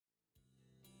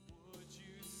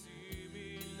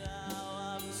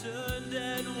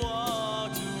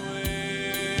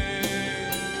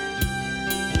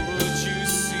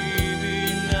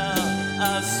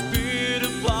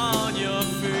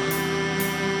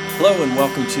Hello and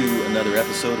welcome to another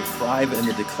episode of Thrive in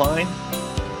the Decline.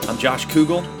 I'm Josh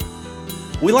Kugel.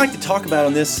 We like to talk about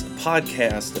on this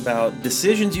podcast about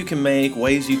decisions you can make,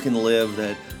 ways you can live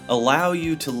that allow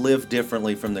you to live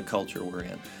differently from the culture we're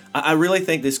in. I really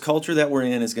think this culture that we're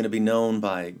in is going to be known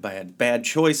by bad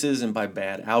choices and by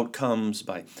bad outcomes,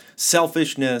 by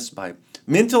selfishness, by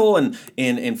mental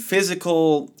and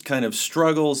physical kind of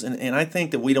struggles. And I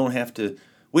think that we don't have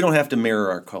to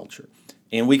mirror our culture.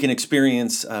 And we can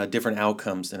experience different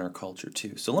outcomes in our culture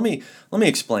too. So let me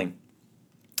explain.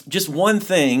 Just one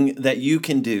thing that you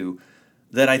can do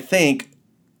that I think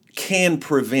can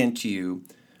prevent you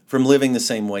from living the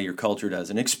same way your culture does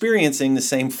and experiencing the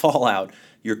same fallout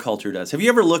your culture does. Have you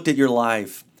ever looked at your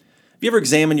life? Have you ever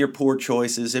examined your poor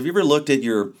choices? Have you ever looked at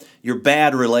your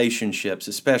bad relationships,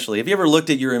 especially? Have you ever looked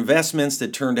at your investments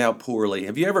that turned out poorly?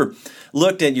 Have you ever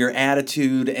looked at your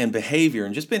attitude and behavior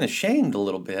and just been ashamed a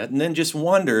little bit and then just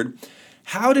wondered,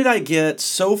 how did I get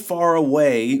so far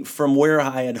away from where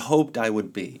I had hoped I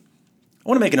would be? I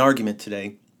want to make an argument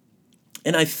today,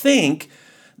 and I think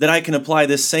that I can apply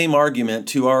this same argument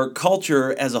to our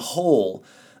culture as a whole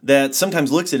that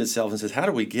sometimes looks at itself and says, how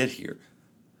did we get here?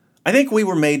 I think we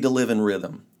were made to live in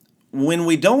rhythm. When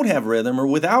we don't have rhythm or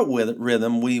without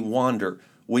rhythm, we wander,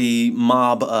 we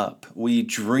mob up, we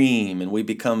dream, and we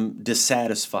become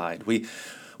dissatisfied. We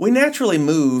naturally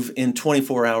move in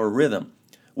 24-hour rhythm.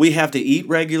 We have to eat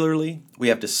regularly, we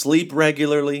have to sleep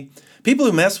regularly. People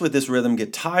who mess with this rhythm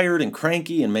get tired and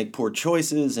cranky and make poor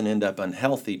choices and end up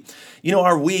unhealthy. You know,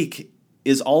 our week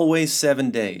is always 7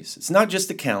 days. It's not just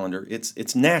the calendar,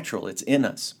 it's natural, it's in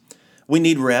us. We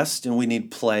need rest and we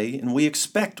need play and we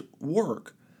expect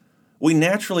work. We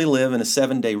naturally live in a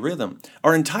 7-day rhythm.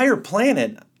 Our entire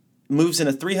planet moves in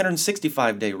a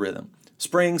 365-day rhythm.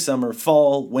 Spring, summer,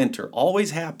 fall, winter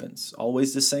always happens,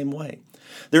 always the same way.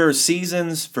 There are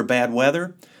seasons for bad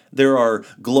weather. There are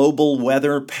global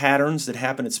weather patterns that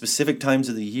happen at specific times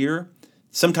of the year.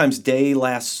 Sometimes day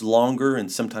lasts longer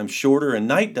and sometimes shorter, and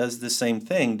night does the same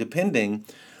thing depending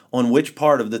on which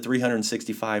part of the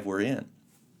 365 we're in.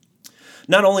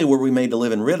 Not only were we made to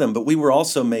live in rhythm, but we were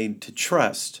also made to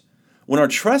trust. When our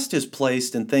trust is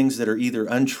placed in things that are either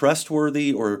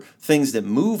untrustworthy or things that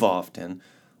move often,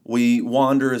 we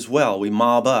wander as well. We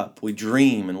mob up, we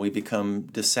dream, and we become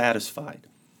dissatisfied.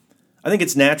 I think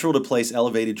it's natural to place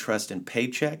elevated trust in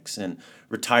paychecks and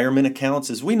retirement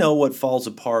accounts as we know what falls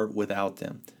apart without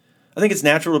them. I think it's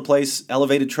natural to place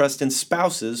elevated trust in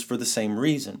spouses for the same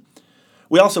reason.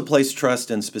 We also place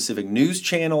trust in specific news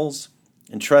channels,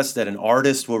 and trust that an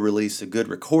artist will release a good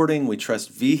recording. We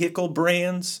trust vehicle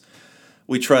brands.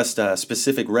 We trust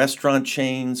specific restaurant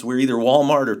chains. We're either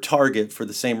Walmart or Target for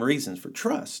the same reasons, for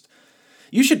trust.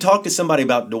 You should talk to somebody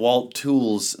about DeWalt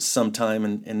tools sometime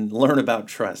and learn about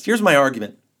trust. Here's my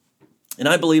argument, and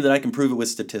I believe that I can prove it with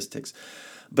statistics,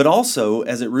 but also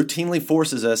as it routinely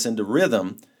forces us into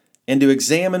rhythm and to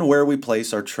examine where we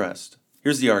place our trust.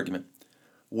 Here's the argument.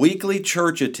 Weekly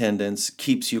church attendance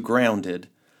keeps you grounded,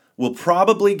 will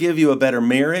probably give you a better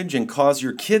marriage and cause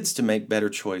your kids to make better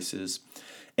choices,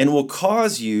 and will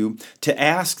cause you to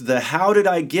ask the how did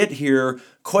I get here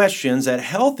questions at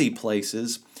healthy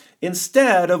places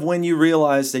instead of when you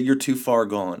realize that you're too far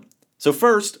gone. So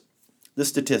first, the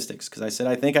statistics, because I said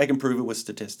I think I can prove it with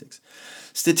statistics.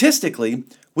 Statistically,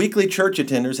 weekly church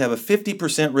attenders have a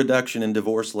 50% reduction in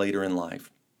divorce later in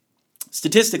life.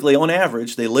 Statistically, on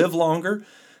average, they live longer.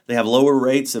 They have lower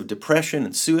rates of depression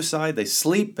and suicide. They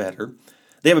sleep better.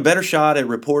 They have a better shot at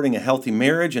reporting a healthy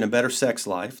marriage and a better sex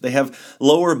life. They have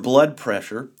lower blood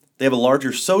pressure. They have a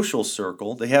larger social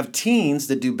circle. They have teens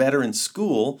that do better in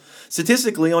school.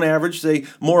 Statistically, on average, they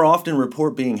more often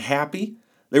report being happy.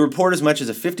 They report as much as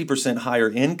a 50%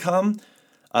 higher income,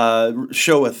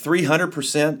 show a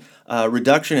 300%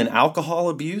 reduction in alcohol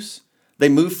abuse. They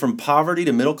move from poverty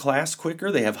to middle class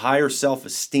quicker. They have higher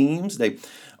self-esteem. They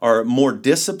are more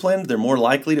disciplined. They're more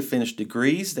likely to finish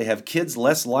degrees. They have kids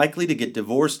less likely to get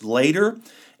divorced later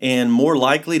and more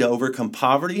likely to overcome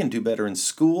poverty and do better in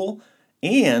school.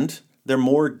 And they're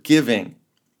more giving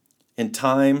in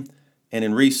time and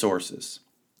in resources.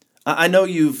 I know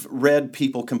you've read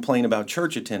people complain about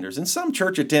church attenders, and some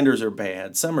church attenders are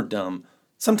bad, some are dumb.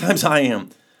 Sometimes I am.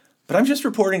 But I'm just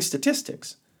reporting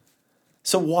statistics.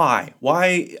 So why?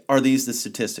 Why are these the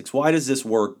statistics? Why does this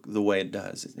work the way it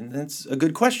does? And that's a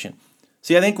good question.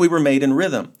 See, I think we were made in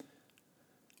rhythm.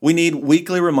 We need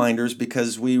weekly reminders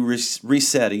because we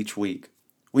reset each week.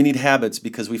 We need habits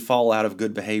because we fall out of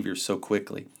good behaviors so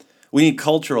quickly. We need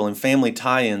cultural and family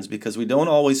tie-ins because we don't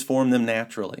always form them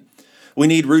naturally. We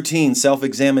need routine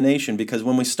self-examination because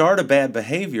when we start a bad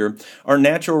behavior, our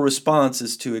natural response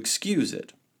is to excuse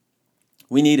it.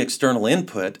 We need external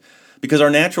input because our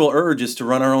natural urge is to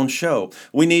run our own show.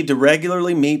 We need to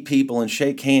regularly meet people and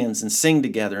shake hands and sing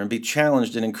together and be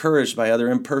challenged and encouraged by other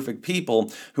imperfect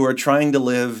people who are trying to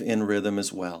live in rhythm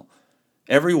as well.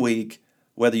 Every week,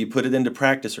 whether you put it into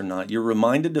practice or not, you're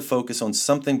reminded to focus on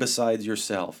something besides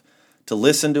yourself, to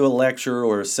listen to a lecture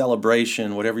or a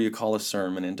celebration, whatever you call a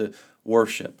sermon, and to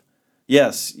worship.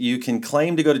 Yes, you can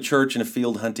claim to go to church in a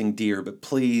field hunting deer, but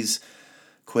please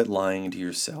quit lying to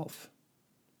yourself.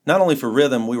 Not only for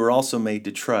rhythm, we were also made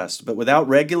to trust, but without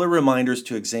regular reminders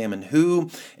to examine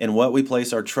who and what we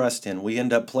place our trust in, we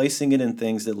end up placing it in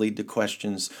things that lead to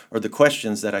questions, or the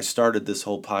questions that I started this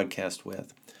whole podcast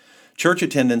with. Church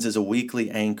attendance is a weekly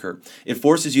anchor. It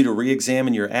forces you to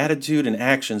re-examine your attitude and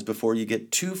actions before you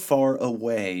get too far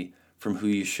away from who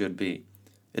you should be.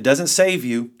 It doesn't save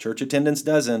you, church attendance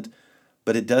doesn't,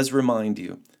 but it does remind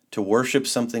you to worship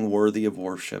something worthy of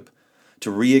worship, to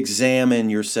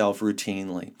re-examine yourself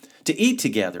routinely, to eat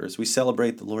together as we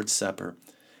celebrate the Lord's Supper,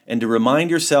 and to remind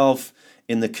yourself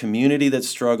in the community that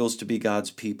struggles to be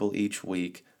God's people each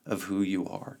week of who you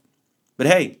are. But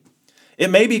hey,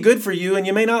 it may be good for you and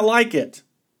you may not like it.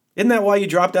 Isn't that why you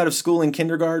dropped out of school in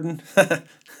kindergarten?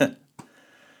 But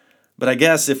I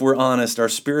guess if we're honest, our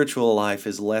spiritual life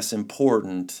is less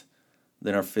important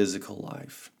than our physical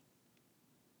life.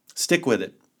 Stick with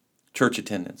it. Church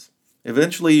attendance.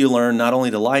 Eventually you learn not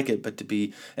only to like it,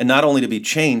 and not only to be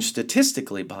changed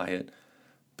statistically by it,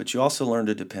 but you also learn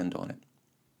to depend on it.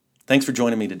 Thanks for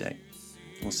joining me today.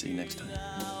 We'll see you next time.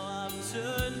 Would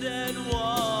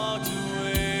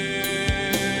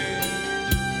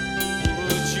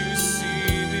you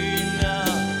see me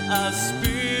now?